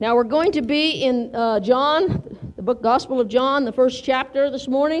Now we're going to be in John, the book Gospel of John, the first chapter this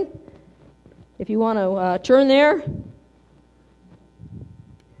morning. If you want to turn there.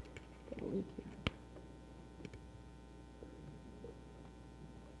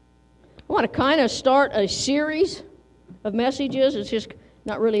 I want to kind of start a series of messages. It's just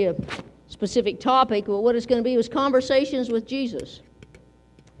not really a specific topic, but what it's going to be is conversations with Jesus.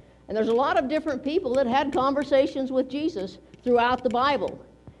 And there's a lot of different people that had conversations with Jesus throughout the Bible.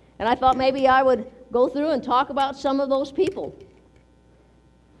 And I thought maybe I would go through and talk about some of those people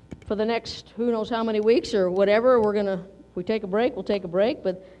for the next who knows how many weeks or whatever. If we take a break, we'll take a break.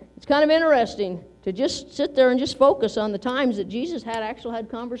 But it's kind of interesting to just sit there and just focus on the times that Jesus actually had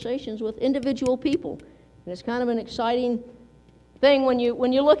conversations with individual people. And it's kind of an exciting thing when you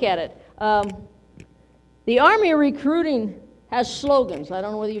look at it. The Army recruiting has slogans. I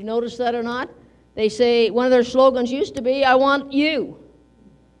don't know whether you've noticed that or not. They say, one of their slogans used to be, "I want you."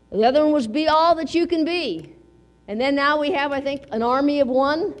 The other one was, "Be all that you can be." And then now we have, I think, an army of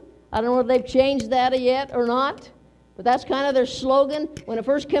one. I don't know if they've changed that yet or not. But that's kind of their slogan. When it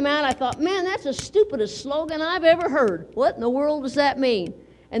first came out, I thought, man, that's the stupidest slogan I've ever heard. What in the world does that mean?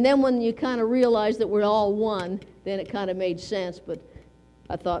 And then when you kind of realize that we're all one, then it kind of made sense. But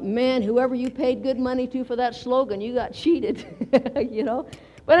I thought, man, whoever you paid good money to for that slogan, you got cheated, you know.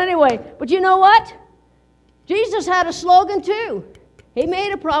 But anyway, but you know what? Jesus had a slogan too. He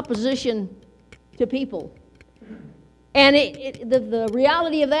made a proposition to people. And the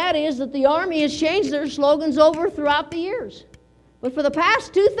reality of that is that the Army has changed their slogans over throughout the years. But for the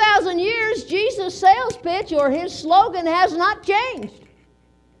past 2,000 years, Jesus' sales pitch or his slogan has not changed.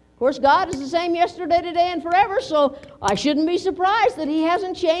 Of course, God is the same yesterday, today, and forever, so I shouldn't be surprised that he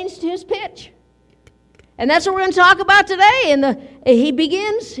hasn't changed his pitch. And that's what we're going to talk about today. And he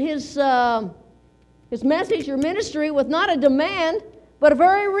begins his message or ministry with not a demand, but a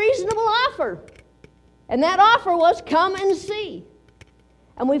very reasonable offer. And that offer was, "Come and see."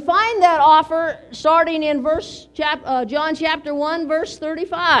 And we find that offer starting in John chapter 1, verse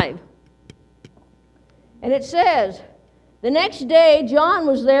 35. And it says, "The next day John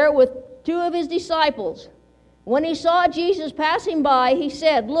was there with two of his disciples. When he saw Jesus passing by, he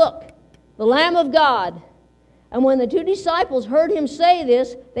said, 'Look, the Lamb of God.' And when the two disciples heard him say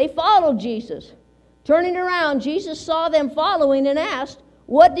this, they followed Jesus. Turning around, Jesus saw them following and asked,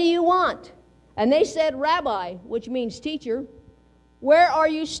 'What do you want?' And they said, 'Rabbi,' which means teacher, 'where are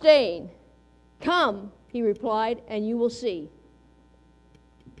you staying?' 'Come,' he replied, 'and you will see.'"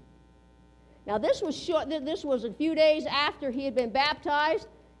 Now this was a few days after he had been baptized,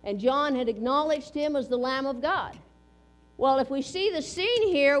 and John had acknowledged him as the Lamb of God. Well, if we see the scene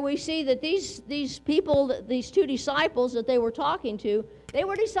here, we see that these people, these two disciples that they were talking to, they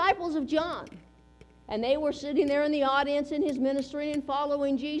were disciples of John. And they were sitting there in the audience in his ministry and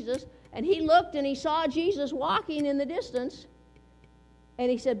following Jesus. And he looked and he saw Jesus walking in the distance.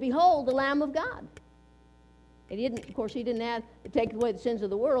 And he said, "Behold, the Lamb of God." And he didn't add to take away the sins of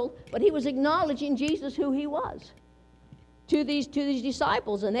the world, but he was acknowledging Jesus who he was to these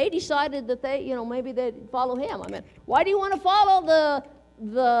disciples. And they decided that maybe they'd follow him. I mean, why do you want to follow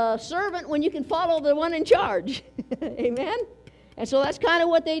the servant when you can follow the one in charge? Amen? And so that's kind of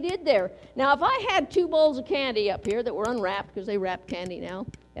what they did there. Now, if I had 2 bowls of candy up here that were unwrapped, because they wrap candy now,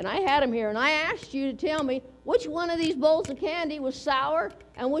 and I had them here, and I asked you to tell me which one of these bowls of candy was sour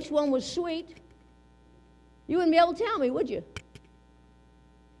and which one was sweet, you wouldn't be able to tell me, would you?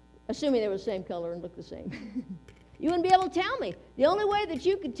 Assuming they were the same color and looked the same. You wouldn't be able to tell me. The only way that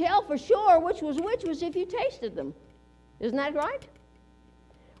you could tell for sure which was if you tasted them. Isn't that right?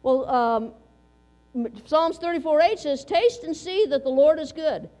 Well, Psalms 34:8 says, "Taste and see that the Lord is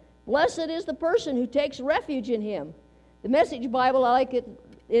good. Blessed is the person who takes refuge in him." The Message Bible, I like it.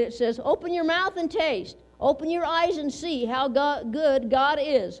 It says, "Open your mouth and taste. Open your eyes and see how good God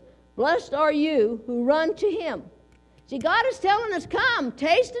is. Blessed are you who run to him." See, God is telling us, come,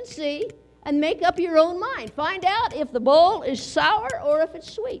 taste and see, and make up your own mind. Find out if the bowl is sour or if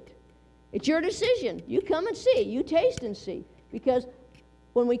it's sweet. It's your decision. You come and see. You taste and see. Because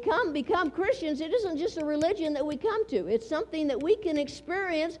when we become Christians, it isn't just a religion that we come to. It's something that we can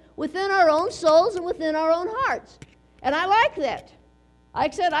experience within our own souls and within our own hearts. And I like that.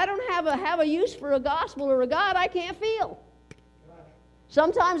 Like I said, I don't have a use for a gospel or a God I can't feel.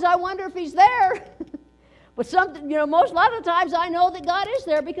 Sometimes I wonder if he's there. But a lot of the times I know that God is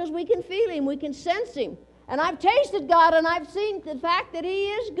there because we can feel him, we can sense him. And I've tasted God and I've seen the fact that he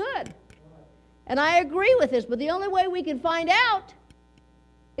is good. And I agree with this, but the only way we can find out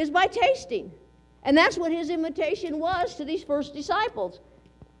is by tasting. And that's what his invitation was to these first disciples.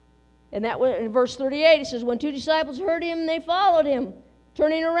 And that was in verse 38, it says, "When 2 disciples heard him, they followed him.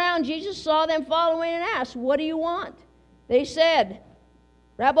 Turning around, Jesus saw them following and asked, "What do you want?" They said,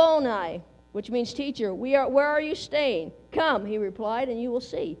 "Rabboni," which means teacher, where are you staying? "Come," he replied, "and you will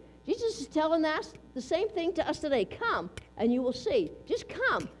see." Jesus is telling us the same thing to us today. Come, and you will see. Just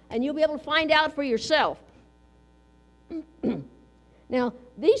come, and you'll be able to find out for yourself. Now,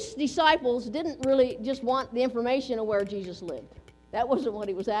 these disciples didn't really just want the information of where Jesus lived. That wasn't what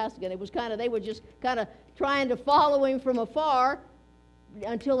he was asking. It was they were just kind of trying to follow him from afar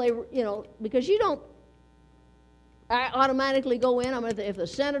until they, because you don't automatically go in. I mean, if the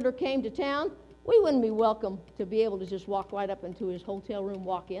senator came to town, we wouldn't be welcome to be able to just walk right up into his hotel room,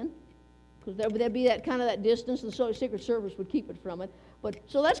 walk in, because there'd be that distance. The Secret Service would keep it from it. But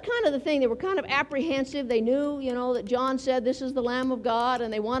so that's kind of the thing. They were kind of apprehensive. They knew, that John said this is the Lamb of God,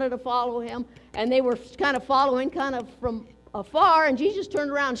 and they wanted to follow him, and they were kind of following kind of from afar. And Jesus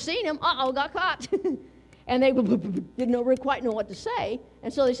turned around, seen him. Got caught, and they didn't quite know what to say.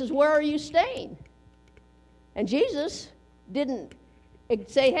 And so he says, "Where are you staying?" And Jesus didn't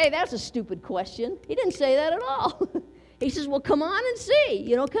say, "Hey, that's a stupid question." He didn't say that at all. He says, "Well, come on and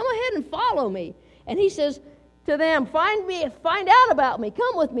see. Come ahead and follow me." And he says to them, find out about me.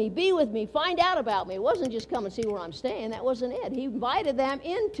 Come with me, be with me, find out about me. It wasn't just come and see where I'm staying. That wasn't it. He invited them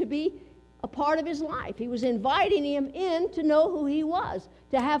in to be a part of his life. He was inviting him in to know who he was,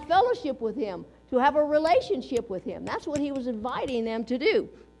 to have fellowship with him, to have a relationship with him. That's what he was inviting them to do.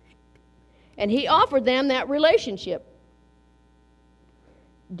 And he offered them that relationship.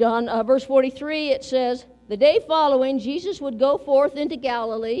 Verse 43, it says, "The day following, Jesus would go forth into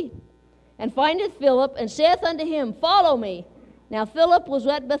Galilee, and findeth Philip, and saith unto him, Follow me. Now Philip was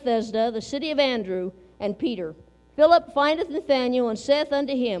at Bethesda, the city of Andrew and Peter. Philip findeth Nathanael, and saith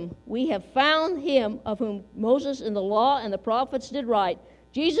unto him, We have found him of whom Moses in the law and the prophets did write,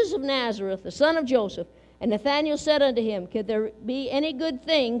 Jesus of Nazareth, the son of Joseph. And Nathanael said unto him, Could there be any good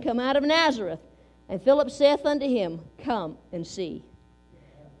thing come out of Nazareth? And Philip saith unto him, Come and see."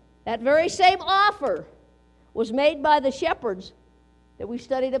 That very same offer was made by the shepherds that we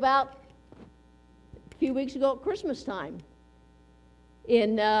studied about a few weeks ago at Christmas time.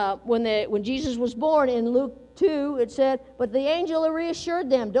 When Jesus was born in Luke 2, it said, "But the angel reassured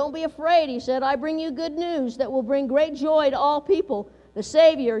them, Don't be afraid. He said, I bring you good news that will bring great joy to all people. The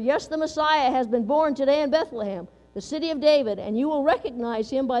Savior, yes, the Messiah, has been born today in Bethlehem, the city of David, and you will recognize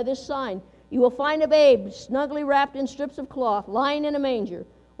him by this sign. You will find a babe snugly wrapped in strips of cloth, lying in a manger."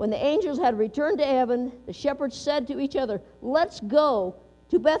 When the angels had returned to heaven, the shepherds said to each other, "Let's go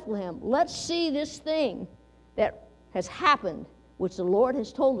to Bethlehem. Let's see this thing that has happened, which the Lord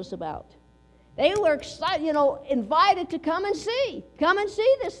has told us about." They were excited, invited to come and see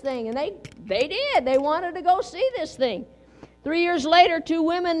this thing. And they did. They wanted to go see this thing. 3 years later, 2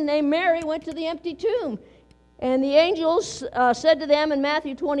 women named Mary went to the empty tomb. And the angels said to them in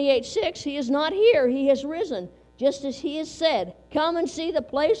Matthew 28:6, "He is not here, he has risen, just as he has said. Come and see the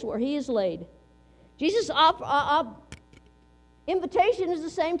place where he is laid." Jesus' invitation is the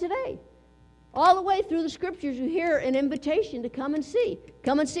same today. All the way through the scriptures, you hear an invitation to come and see.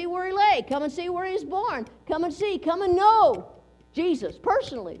 Come and see where he lay. Come and see where he was born. Come and see. Come and know Jesus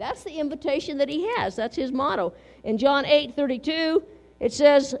personally. That's the invitation that he has. That's his motto. In John 8:32, it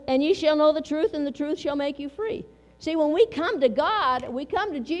says, "And ye shall know the truth, and the truth shall make you free." See, when we come to God, we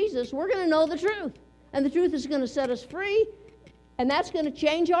come to Jesus, we're going to know the truth. And the truth is going to set us free, and that's going to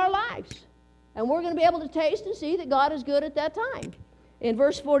change our lives. And we're going to be able to taste and see that God is good at that time. In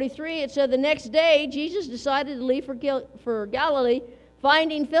verse 43, it said, "The next day Jesus decided to leave for Galilee.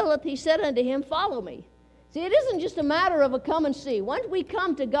 Finding Philip, he said unto him, Follow me." See, it isn't just a matter of a come and see. Once we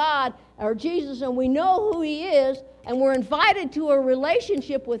come to God or Jesus and we know who he is and we're invited to a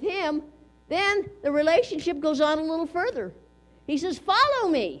relationship with him, then the relationship goes on a little further. He says, "Follow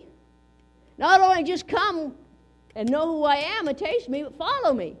me." Not only just come and know who I am and taste me, but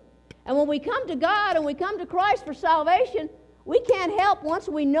follow me. And when we come to God and we come to Christ for salvation, we can't help, once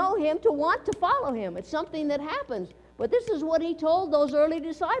we know him, to want to follow him. It's something that happens. But this is what he told those early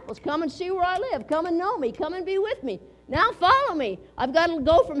disciples. Come and see where I live. Come and know me. Come and be with me. Now follow me. I've got to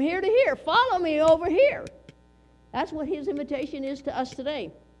go from here to here. Follow me over here. That's what his invitation is to us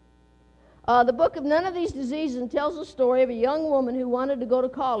today. The book of None of These Diseases tells the story of a young woman who wanted to go to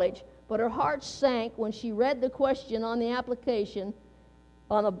college, but her heart sank when she read the question on the application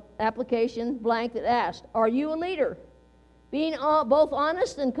blank that asked, "Are you a leader?" Being both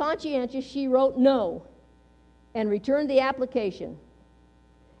honest and conscientious, she wrote no and returned the application.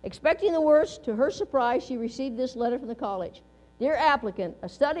 Expecting the worst, to her surprise, she received this letter from the college. "Dear applicant, a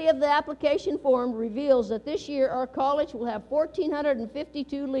study of the application form reveals that this year our college will have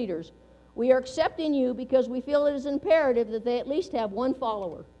 1,452 leaders. We are accepting you because we feel it is imperative that they at least have one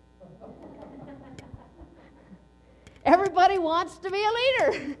follower. Everybody wants to be a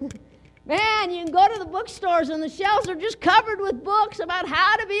leader. Man, you can go to the bookstores and the shelves are just covered with books about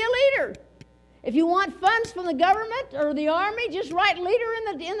how to be a leader. If you want funds from the government or the army, just write leader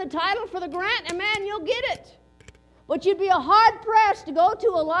in the title for the grant, and man, you'll get it. But you'd be hard-pressed to go to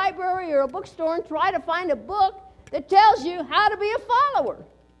a library or a bookstore and try to find a book that tells you how to be a follower.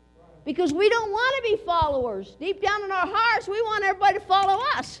 Because we don't want to be followers. Deep down in our hearts, we want everybody to follow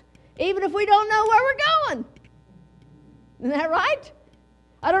us, even if we don't know where we're going. Isn't that right?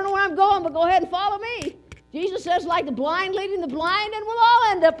 I don't know where I'm going, but go ahead and follow me. Jesus says, like the blind leading the blind, and we'll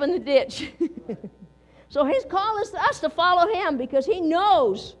all end up in the ditch. So his call is to us to follow him because he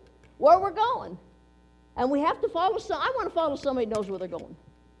knows where we're going. And we have to follow I want to follow somebody who knows where they're going.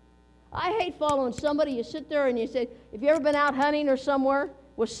 I hate following somebody. You sit there and you say, have you ever been out hunting or somewhere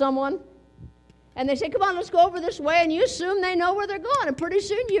with someone? And they say, come on, let's go over this way. And you assume they know where they're going. And pretty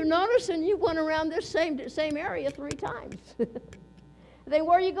soon you notice and you went around this same area 3 times. Then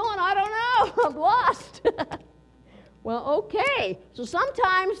where are you going? I don't know. I'm lost. Well, okay. So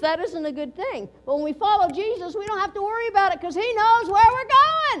sometimes that isn't a good thing. But when we follow Jesus, we don't have to worry about it because he knows where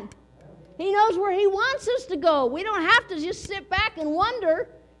we're going. He knows where he wants us to go. We don't have to just sit back and wonder.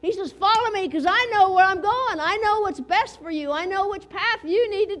 He says, follow me because I know where I'm going. I know what's best for you. I know which path you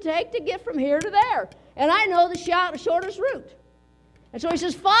need to take to get from here to there. And I know the shortest route. And so he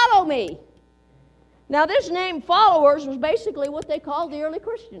says, follow me. Now, this name, followers, was basically what they called the early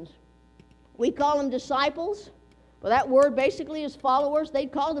Christians. We call them disciples. Well, that word basically is followers. They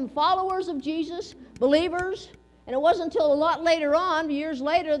called them followers of Jesus, believers. And it wasn't until a lot later on, years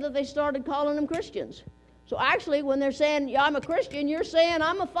later, that they started calling them Christians. So actually, when they're saying, yeah, I'm a Christian, you're saying,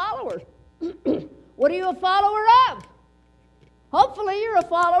 I'm a follower. What are you a follower of? Hopefully, you're a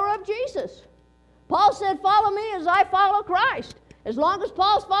follower of Jesus. Paul said, follow me as I follow Christ. As long as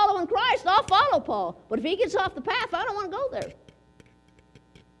Paul's following Christ, I'll follow Paul. But if he gets off the path, I don't want to go there.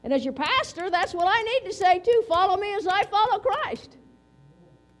 And as your pastor, that's what I need to say too. Follow me as I follow Christ.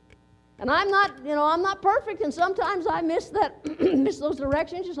 And I'm not perfect, and sometimes I miss those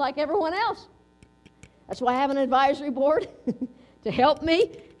directions just like everyone else. That's why I have an advisory board to help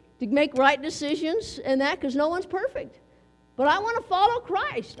me to make right decisions and that, because no one's perfect. But I want to follow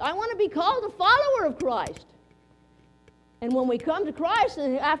Christ. I want to be called a follower of Christ. And when we come to Christ,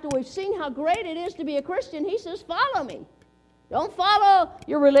 and after we've seen how great it is to be a Christian, he says, follow me. Don't follow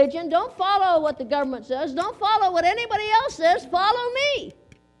your religion. Don't follow what the government says. Don't follow what anybody else says. Follow me.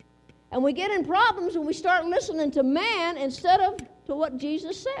 And we get in problems when we start listening to man instead of to what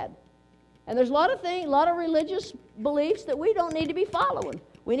Jesus said. And there's a lot of religious beliefs that we don't need to be following.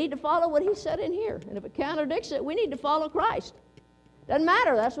 We need to follow what he said in here. And if it contradicts it, we need to follow Christ. Doesn't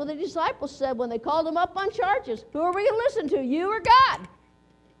matter. That's what the disciples said when they called him up on charges. Who are we going to listen to, you or God?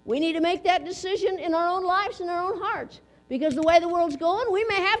 We need to make that decision in our own lives and our own hearts. Because the way the world's going, we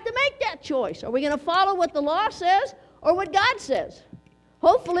may have to make that choice. Are we going to follow what the law says or what God says?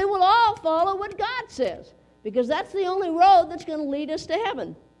 Hopefully we'll all follow what God says, because that's the only road that's going to lead us to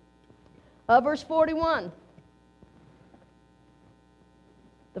heaven. Verse 41.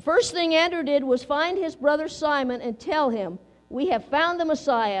 The first thing Andrew did was find his brother Simon and tell him, we have found the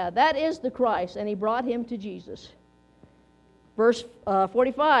Messiah, that is the Christ, and he brought him to Jesus. Verse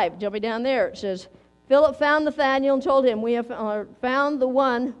 45, jumping down there, it says, Philip found Nathanael and told him, we have found the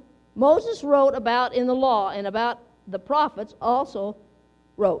one Moses wrote about in the law, and about the prophets also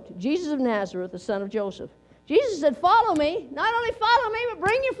wrote, Jesus of Nazareth, the son of Joseph. Jesus said, follow me. Not only follow me, but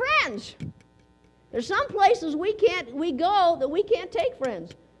bring your friends. There's some places we go that we can't take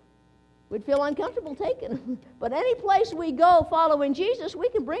friends. We'd feel uncomfortable taking them. But any place we go following Jesus, we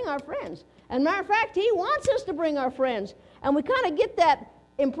can bring our friends. And matter of fact, he wants us to bring our friends. And we kind of get that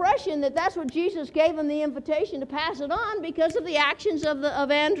impression that that's what Jesus gave them the invitation to pass it on because of the actions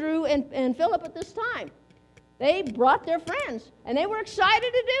of Andrew and Philip at this time. They brought their friends, and they were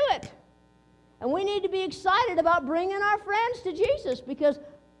excited to do it. And we need to be excited about bringing our friends to Jesus, because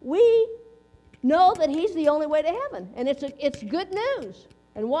we know that he's the only way to heaven, and it's good news.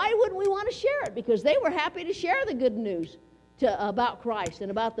 And why wouldn't we want to share it? Because they were happy to share the good news about Christ and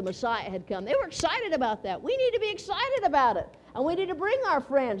about the Messiah had come. They were excited about that. We need to be excited about it, and we need to bring our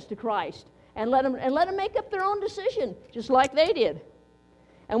friends to Christ and let them make up their own decision, just like they did.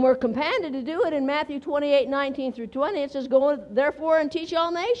 And we're commanded to do it in Matthew 28:19 through 20. It says, go therefore and teach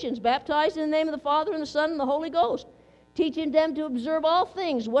all nations, baptized in the name of the Father and the Son and the Holy Ghost, teaching them to observe all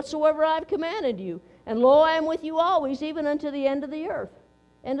things whatsoever I have commanded you. And lo, I am with you always, even unto the end of the earth,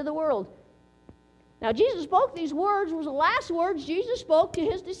 end of the world. Now, Jesus spoke these words, was the last words Jesus spoke to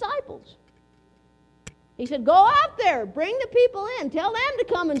his disciples. He said, go out there, bring the people in, tell them to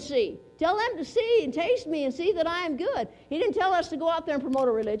come and see. Tell them to see and taste me and see that I am good. He didn't tell us to go out there and promote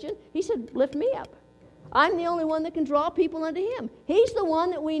a religion. He said, lift me up. I'm the only one that can draw people unto him. He's the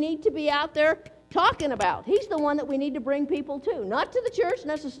one that we need to be out there talking about. He's the one that we need to bring people to. Not to the church.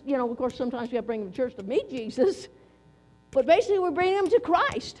 Of course, sometimes we have to bring them to church to meet Jesus. But basically, we're bringing them to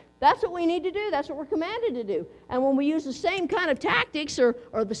Christ. That's what we need to do. That's what we're commanded to do. And when we use the same kind of tactics or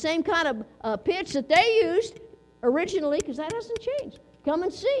the same kind of pitch that they used originally, because that hasn't changed, come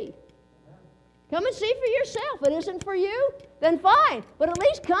and see. Come and see for yourself. It isn't for you, then fine. But at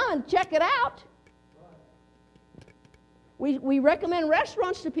least come and check it out. We recommend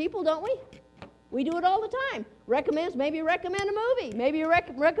restaurants to people, don't we? We do it all the time. Maybe recommend a movie. Maybe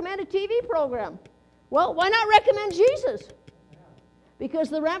recommend a TV program. Well, why not recommend Jesus? Because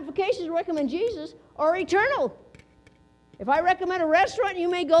the ramifications of recommend Jesus are eternal. If I recommend a restaurant, you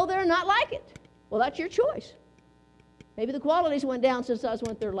may go there and not like it. Well, that's your choice. Maybe the qualities went down since I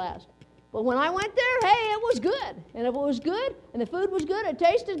went there last. But when I went there, hey, it was good. And if it was good and the food was good, it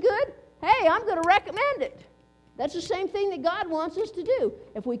tasted good, hey, I'm going to recommend it. That's the same thing that God wants us to do.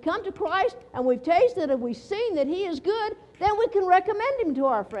 If we come to Christ and we've tasted and we've seen that he is good, then we can recommend him to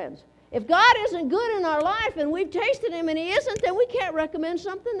our friends. If God isn't good in our life and we've tasted him and he isn't, then we can't recommend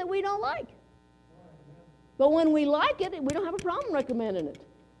something that we don't like. But when we like it, we don't have a problem recommending it.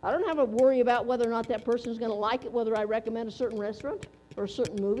 I don't have to worry about whether or not that person is going to like it, whether I recommend a certain restaurant or a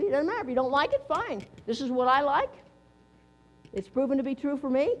certain movie. It doesn't matter. If you don't like it, fine. This is what I like. It's proven to be true for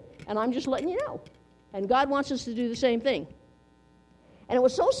me, and I'm just letting you know. And God wants us to do the same thing. And it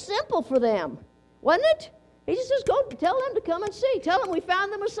was so simple for them, wasn't it? He just says, go tell them to come and see. Tell them we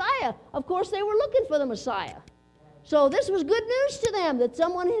found the Messiah. Of course, they were looking for the Messiah. So this was good news to them that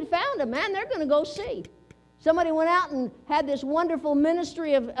someone had found him. Man, they're going to go see. Somebody went out and had this wonderful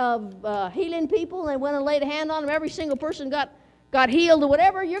ministry of healing people, and they went and laid a hand on them. Every single person got healed or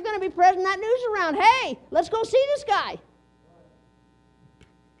whatever. You're going to be spreading that news around. Hey, let's go see this guy.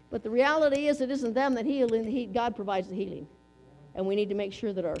 But the reality is it isn't them that heal, and God provides the healing. And we need to make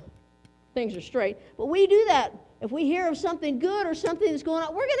sure that our things are straight. But we do that. If we hear of something good or something that's going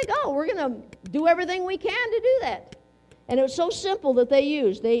on, we're going to go. We're going to do everything we can to do that. And it was so simple that they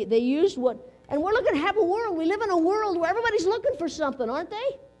used. They used what, and we're looking to have a world. We live in a world where everybody's looking for something, aren't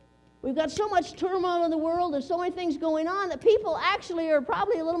they? We've got so much turmoil in the world and so many things going on that people actually are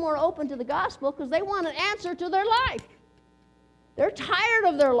probably a little more open to the gospel because they want an answer to their life. They're tired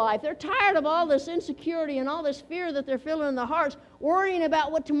of their life. They're tired of all this insecurity and all this fear that they're feeling in their hearts, worrying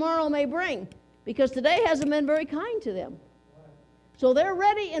about what tomorrow may bring, because today hasn't been very kind to them. So they're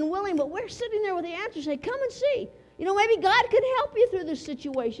ready and willing, but we're sitting there with the answer, say, come and see. You know, maybe God can help you through this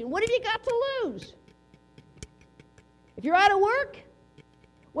situation. What have you got to lose? If you're out of work,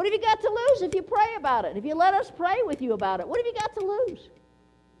 what have you got to lose if you pray about it? If you let us pray with you about it, what have you got to lose?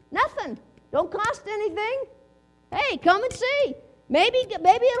 Nothing. Don't cost anything. Hey, come and see. Maybe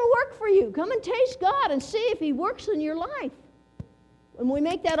it'll work for you. Come and taste God and see if he works in your life. When we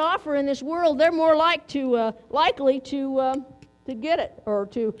make that offer in this world, they're more likely to get it or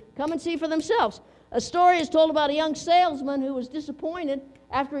to come and see for themselves. A story is told about a young salesman who was disappointed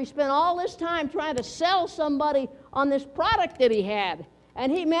after he spent all this time trying to sell somebody on this product that he had.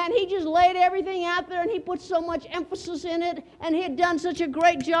 And he just laid everything out there, and he put so much emphasis in it, and he had done such a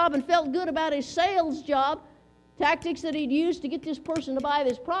great job and felt good about his sales job, tactics that he'd used to get this person to buy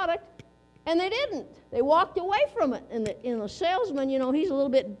this product, and they didn't. They walked away from it. And the salesman, he's a little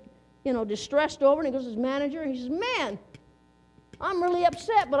bit, distressed over it, and he goes to his manager, and he says, man, I'm really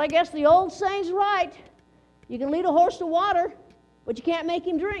upset, but I guess the old saying's right. You can lead a horse to water, but you can't make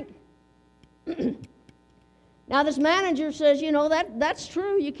him drink. Now this manager says, that's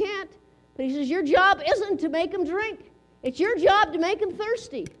true, you can't. But he says, your job isn't to make him drink. It's your job to make him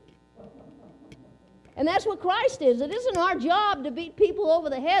thirsty. And that's what Christ is. It isn't our job to beat people over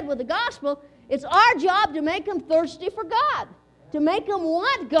the head with the gospel. It's our job to make them thirsty for God, to make them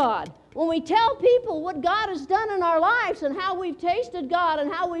want God. When we tell people what God has done in our lives and how we've tasted God and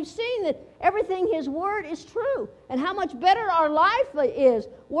how we've seen that everything His Word is true and how much better our life is,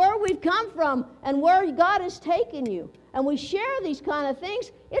 where we've come from and where God has taken you, and we share these kind of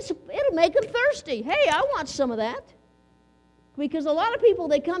things, it'll make them thirsty. Hey, I want some of that. Because a lot of people,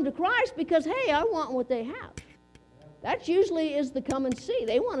 they come to Christ because, hey, I want what they have. That usually is the come and see.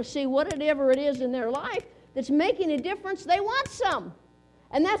 They want to see whatever it is in their life that's making a difference. They want some.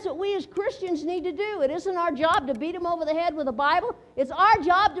 And that's what we as Christians need to do. It isn't our job to beat them over the head with the Bible. It's our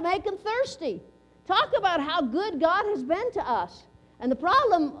job to make them thirsty. Talk about how good God has been to us. And the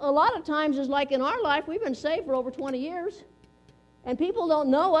problem a lot of times is like in our life, we've been saved for over 20 years. And people don't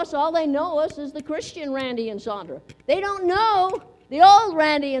know us. All they know us is the Christian Randy and Sandra. They don't know the old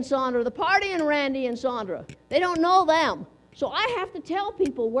Randy and Sandra, the partying Randy and Sandra. They don't know them. So I have to tell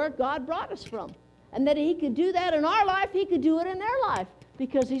people where God brought us from. And that he could do that in our life, he could do it in their life.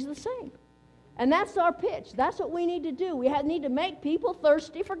 Because he's the same. And that's our pitch. That's what we need to do. We need to make people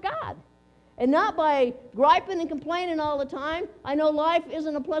thirsty for God. And not by griping and complaining all the time. I know life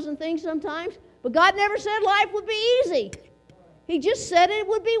isn't a pleasant thing sometimes. But God never said life would be easy. He just said it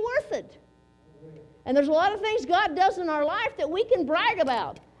would be worth it. And there's a lot of things God does in our life that we can brag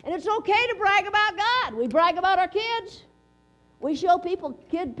about. And it's okay to brag about God. We brag about our kids. We show people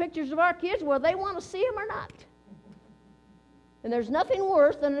pictures of our kids whether they want to see them or not. And there's nothing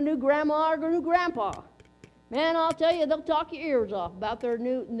worse than a new grandma or a new grandpa. Man, I'll tell you, they'll talk your ears off about their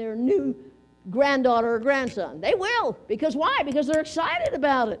new granddaughter or grandson. They will. Because why? Because they're excited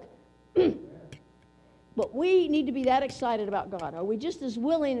about it. But we need to be that excited about God. Are we just as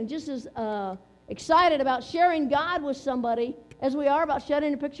willing and just as excited about sharing God with somebody as we are about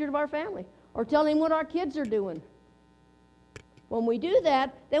sharing a picture of our family or telling what our kids are doing? When we do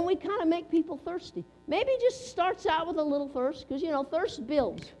that, then we kind of make people thirsty. Maybe it just starts out with a little thirst, because, thirst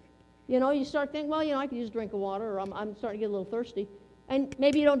builds. You start thinking, well, I could just drink water, or I'm starting to get a little thirsty. And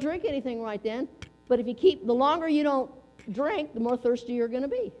maybe you don't drink anything right then, but the longer you don't drink, the more thirsty you're going to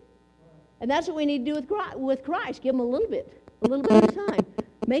be. And that's what we need to do with Christ. Give him a little bit at a time.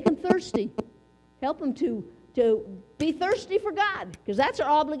 Make him thirsty. Help him to be thirsty for God, because that's our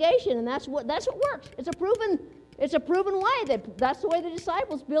obligation, and that's what works. It's a proven way. That's the way the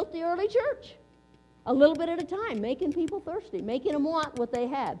disciples built the early church. A little bit at a time, making people thirsty, making them want what they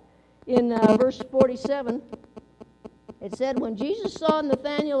had. In verse 47, it said, when Jesus saw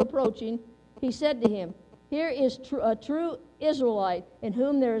Nathanael approaching, he said to him, here is a true Israelite in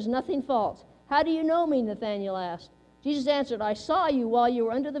whom there is nothing false. How do you know me? Nathanael asked. Jesus answered, I saw you while you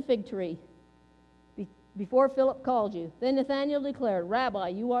were under the fig tree, before Philip called you. Then Nathanael declared, Rabbi,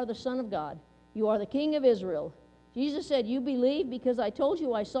 you are the Son of God. You are the King of Israel. Jesus said, you believe because I told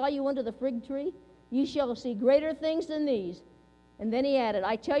you I saw you under the fig tree? You shall see greater things than these. And then he added,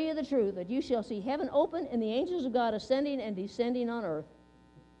 I tell you the truth, that you shall see heaven open and the angels of God ascending and descending on earth.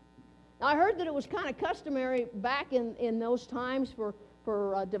 Now, I heard that it was kind of customary back in those times for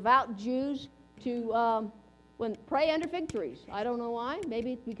devout Jews to pray under fig trees. I don't know why.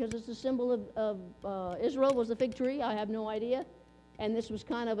 Maybe because it's a symbol of Israel was the fig tree. I have no idea. And this was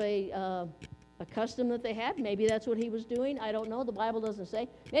kind of a custom that they had. Maybe that's what he was doing. I don't know. The Bible doesn't say.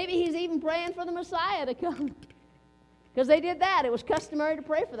 Maybe he's even praying for the Messiah to come. Because they did that. It was customary to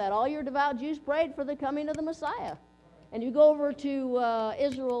pray for that. All your devout Jews prayed for the coming of the Messiah. And you go over to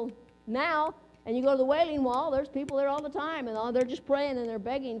Israel now, and you go to the Wailing Wall, there's people there all the time, and they're just praying and they're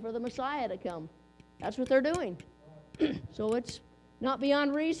begging for the Messiah to come. That's what they're doing. So it's not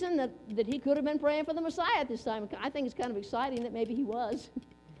beyond reason that he could have been praying for the Messiah at this time. I think it's kind of exciting that maybe he was.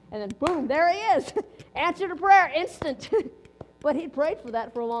 And then, boom, there he is. Answer to prayer, instant. But he'd prayed for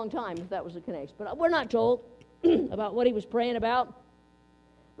that for a long time, if that was the case. But we're not told about what he was praying about.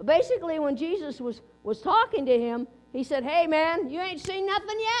 But basically, when Jesus was talking to him, he said, hey, man, you ain't seen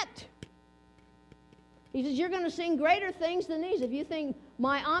nothing yet. He says, you're going to see greater things than these. If you think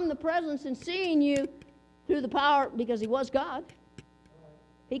my omnipresence and seeing you through the power, because he was God,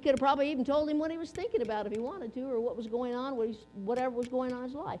 he could have probably even told him what he was thinking about if he wanted to, or what was going on, whatever was going on in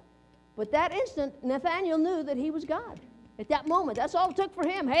his life. But that instant, Nathanael knew that he was God. At that moment, that's all it took for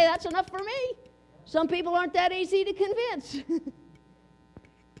him. Hey, that's enough for me. Some people aren't that easy to convince.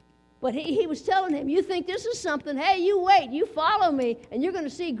 But he was telling him, you think this is something, hey, you wait, you follow me, and you're going to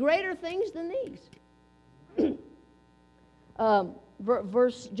see greater things than these. John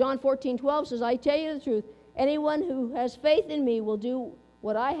 14:12 says, I tell you the truth, anyone who has faith in me will do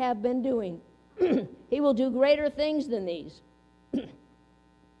what I have been doing. He will do greater things than these.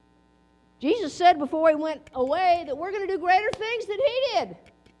 Jesus said before he went away that we're going to do greater things than he did.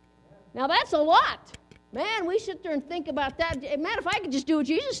 Now that's a lot. Man, we sit there and think about that. Man, if I could just do what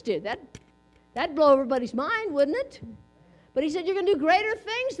Jesus did, that'd blow everybody's mind, wouldn't it? But he said you're going to do greater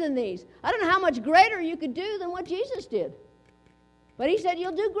things than these. I don't know how much greater you could do than what Jesus did. But he said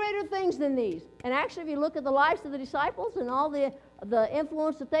you'll do greater things than these. And actually, if you look at the lives of the disciples and all the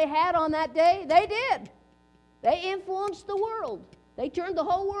influence that they had on that day, they did. They influenced the world. They turned the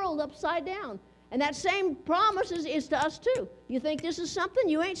whole world upside down. And that same promise is to us too. You think this is something?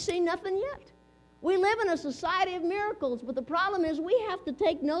 You ain't seen nothing yet. We live in a society of miracles, but the problem is we have to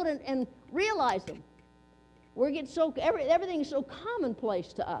take note and realize them. Everything is so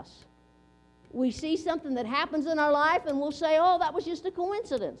commonplace to us. We see something that happens in our life and we'll say, oh, that was just a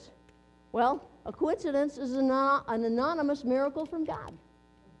coincidence. Well, A coincidence is an anonymous miracle from God.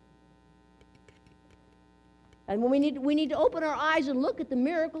 And we need to open our eyes and look at the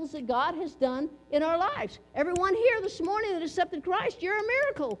miracles that God has done in our lives. Everyone here this morning that accepted Christ, you're a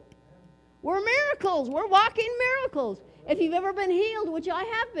miracle. We're miracles. We're walking miracles. If you've ever been healed, which I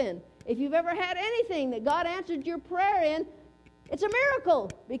have been, if you've ever had anything that God answered your prayer in, it's a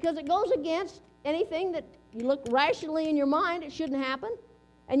miracle because it goes against anything that you look rationally in your mind, it shouldn't happen,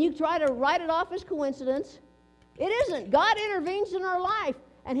 and you try to write it off as coincidence. It isn't. God intervenes in our life,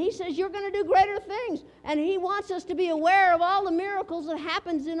 and He says you're going to do greater things, and He wants us to be aware of all the miracles that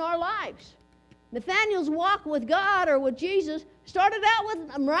happens in our lives. Nathanael's walk with God or with Jesus started out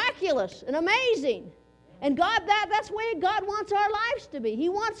with miraculous and amazing. And God, that's the way God wants our lives to be. He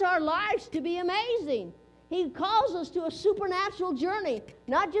wants our lives to be amazing. He calls us to a supernatural journey,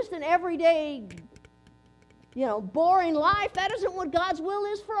 not just an everyday, boring life. That isn't what God's will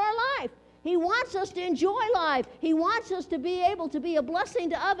is for our life. He wants us to enjoy life. He wants us to be able to be a blessing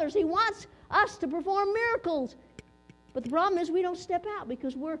to others. He wants us to perform miracles. But the problem is we don't step out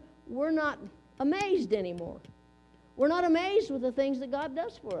because we're not amazed anymore. We're not amazed with the things that God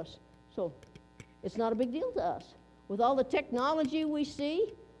does for us. So it's not a big deal to us. With all the technology we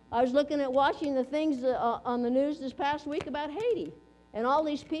see, I was watching the things on the news this past week about Haiti and all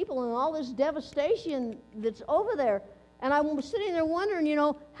these people and all this devastation that's over there. And I was sitting there wondering,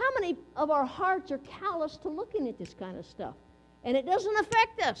 how many of our hearts are callous to looking at this kind of stuff? And it doesn't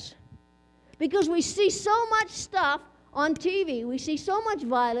affect us because we see so much stuff on TV. We see so much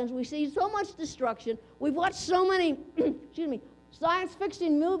violence. We see so much destruction. We've watched so many, science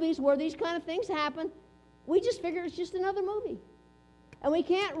fiction movies where these kind of things happen. We just figure it's just another movie. And we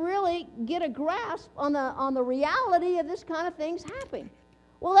can't really get a grasp on the reality of this kind of things happening.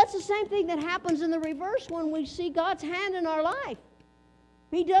 Well, that's the same thing that happens in the reverse when we see God's hand in our life.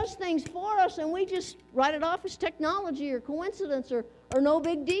 He does things for us, and we just write it off as technology or coincidence or no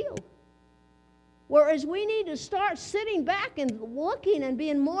big deal. Whereas we need to start sitting back and looking and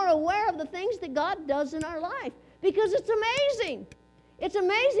being more aware of the things that God does in our life. Because it's amazing. It's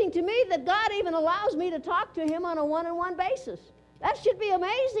amazing to me that God even allows me to talk to Him on a one-on-one basis. That should be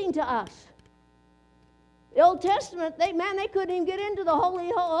amazing to us. The Old Testament, they couldn't even get into the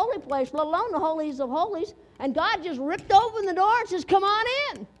holy place, let alone the holies of holies. And God just ripped open the door and says, come on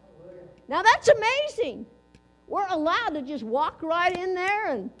in. Now that's amazing. We're allowed to just walk right in there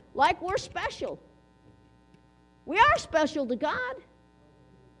and like we're special. We are special to God.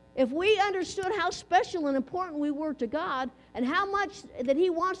 If we understood how special and important we were to God and how much that He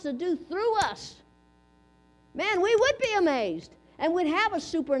wants to do through us, man, we would be amazed. And we'd have a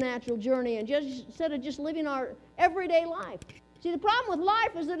supernatural journey and just instead of just living our everyday life. See, the problem with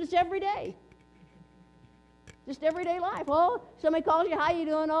life is that it's everyday. Just everyday life. Oh, somebody calls you, how you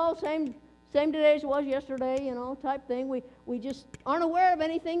doing? Oh, same today as it was yesterday, type thing. We just aren't aware of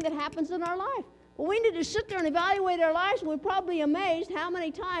anything that happens in our life. Well, we need to sit there and evaluate our lives, and we're probably amazed how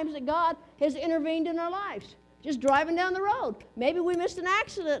many times that God has intervened in our lives. Just driving down the road. Maybe we missed an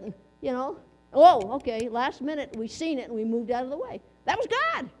accident, Oh, okay, last minute we seen it and we moved out of the way. That was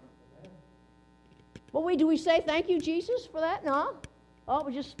God. But do we say thank you, Jesus, for that? No. Oh,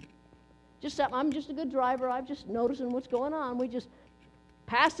 we just something. I'm just a good driver. I'm just noticing what's going on. We just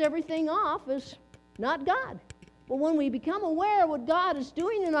pass everything off as not God. But when we become aware of what God is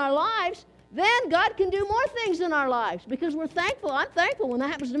doing in our lives, then God can do more things in our lives because we're thankful. I'm thankful when that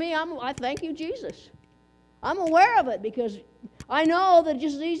happens to me. I thank you, Jesus. I'm aware of it because I know that it's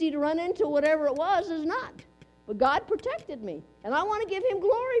just as easy to run into whatever it was as not. But God protected me. And I want to give Him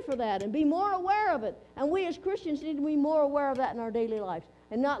glory for that and be more aware of it. And we as Christians need to be more aware of that in our daily lives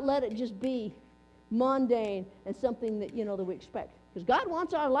and not let it just be mundane and something that, that we expect. Because God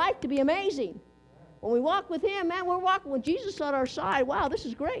wants our life to be amazing. When we walk with Him, man, we're walking with Jesus on our side. Wow, this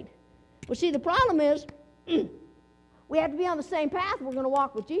is great. But see, the problem is we have to be on the same path if we're going to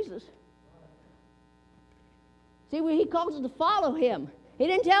walk with Jesus. See, He calls us to follow Him. He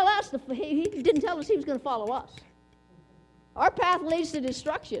didn't tell us He was going to follow us. Our path leads to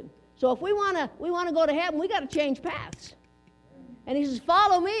destruction. So if we want to go to heaven, we got to change paths. And He says,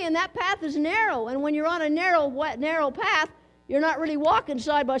 "Follow me," and that path is narrow. And when you're on a narrow path, you're not really walking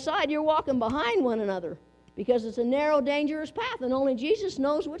side by side. You're walking behind one another because it's a narrow, dangerous path, and only Jesus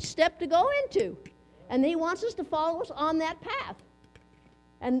knows which step to go into. And He wants us to follow us on that path.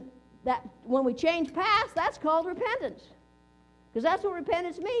 And that when we change paths, that's called repentance. Because that's what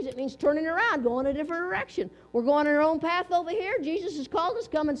repentance means. It means turning around, going a different direction. We're going on our own path over here. Jesus has called us,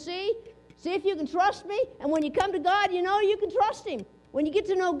 come and see. See if you can trust me. And when you come to God, you know you can trust Him. When you get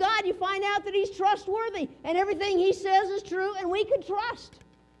to know God, you find out that He's trustworthy. And everything He says is true, and we can trust.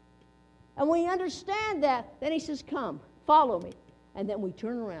 And when we understand that, then he says, come, follow me. And then we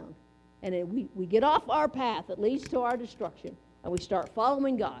turn around. And then we get off our path that leads to our destruction. And we start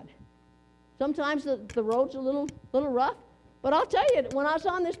following God. Sometimes the road's a little rough. But I'll tell you, when I was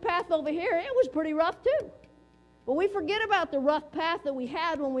on this path over here, it was pretty rough too. But we forget about the rough path that we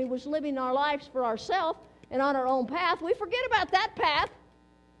had when we was living our lives for ourselves and on our own path. We forget about that path.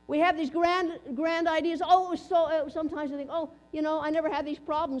 We have these grand ideas. Oh, it was so. Sometimes I think, oh, I never had these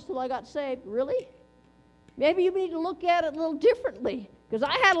problems till I got saved. Really? Maybe you need to look at it a little differently, because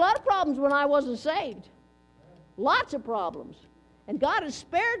I had a lot of problems when I wasn't saved. Lots of problems. And God has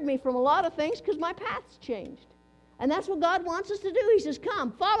spared me from a lot of things because my path's changed. And that's what God wants us to do. He says,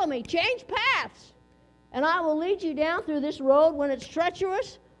 come, follow me, change paths. And I will lead you down through this road. When it's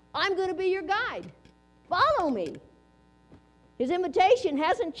treacherous, I'm going to be your guide. Follow me. His invitation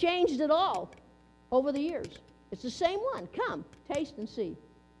hasn't changed at all over the years. It's the same one. Come, taste and see.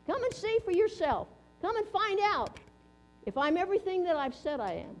 Come and see for yourself. Come and find out if I'm everything that I've said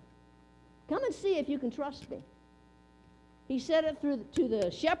I am. Come and see if you can trust me. He said it to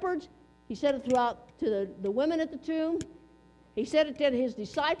the shepherds. He said it throughout to the women at the tomb. He said it to his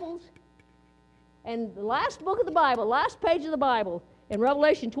disciples. And the last book of the Bible, last page of the Bible, in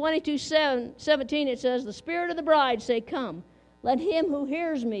Revelation 22:17, it says, the Spirit of the bride say, come. Let him who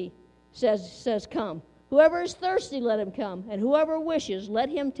hears me says come. Whoever is thirsty, let him come. And whoever wishes, let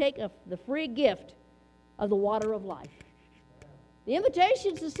him take the free gift of the water of life. The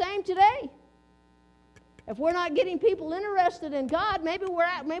invitation's the same today. If we're not getting people interested in God, maybe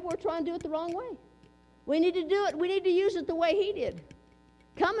we're trying to do it the wrong way. We need to do it. We need to use it the way he did.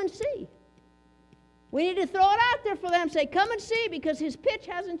 Come and see. We need to throw it out there for them. Say, come and see, because his pitch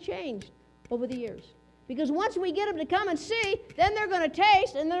hasn't changed over the years. Because once we get them to come and see, then they're going to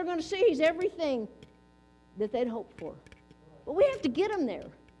taste and they're going to see he's everything that they'd hoped for. But we have to get them there.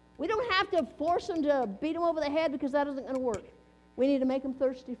 We don't have to force them to beat them over the head, because that isn't going to work. We need to make them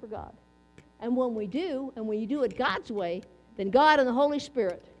thirsty for God. And when we do, and when you do it God's way, then God and the Holy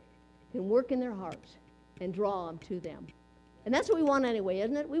Spirit can work in their hearts and draw them to them. And that's what we want anyway,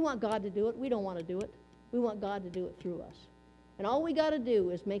 isn't it? We want God to do it. We don't want to do it. We want God to do it through us. And all we got to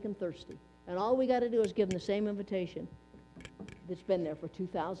do is make them thirsty. And all we got to do is give them the same invitation that's been there for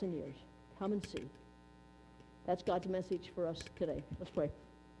 2,000 years. Come and see. That's God's message for us today. Let's pray.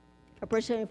 Our precious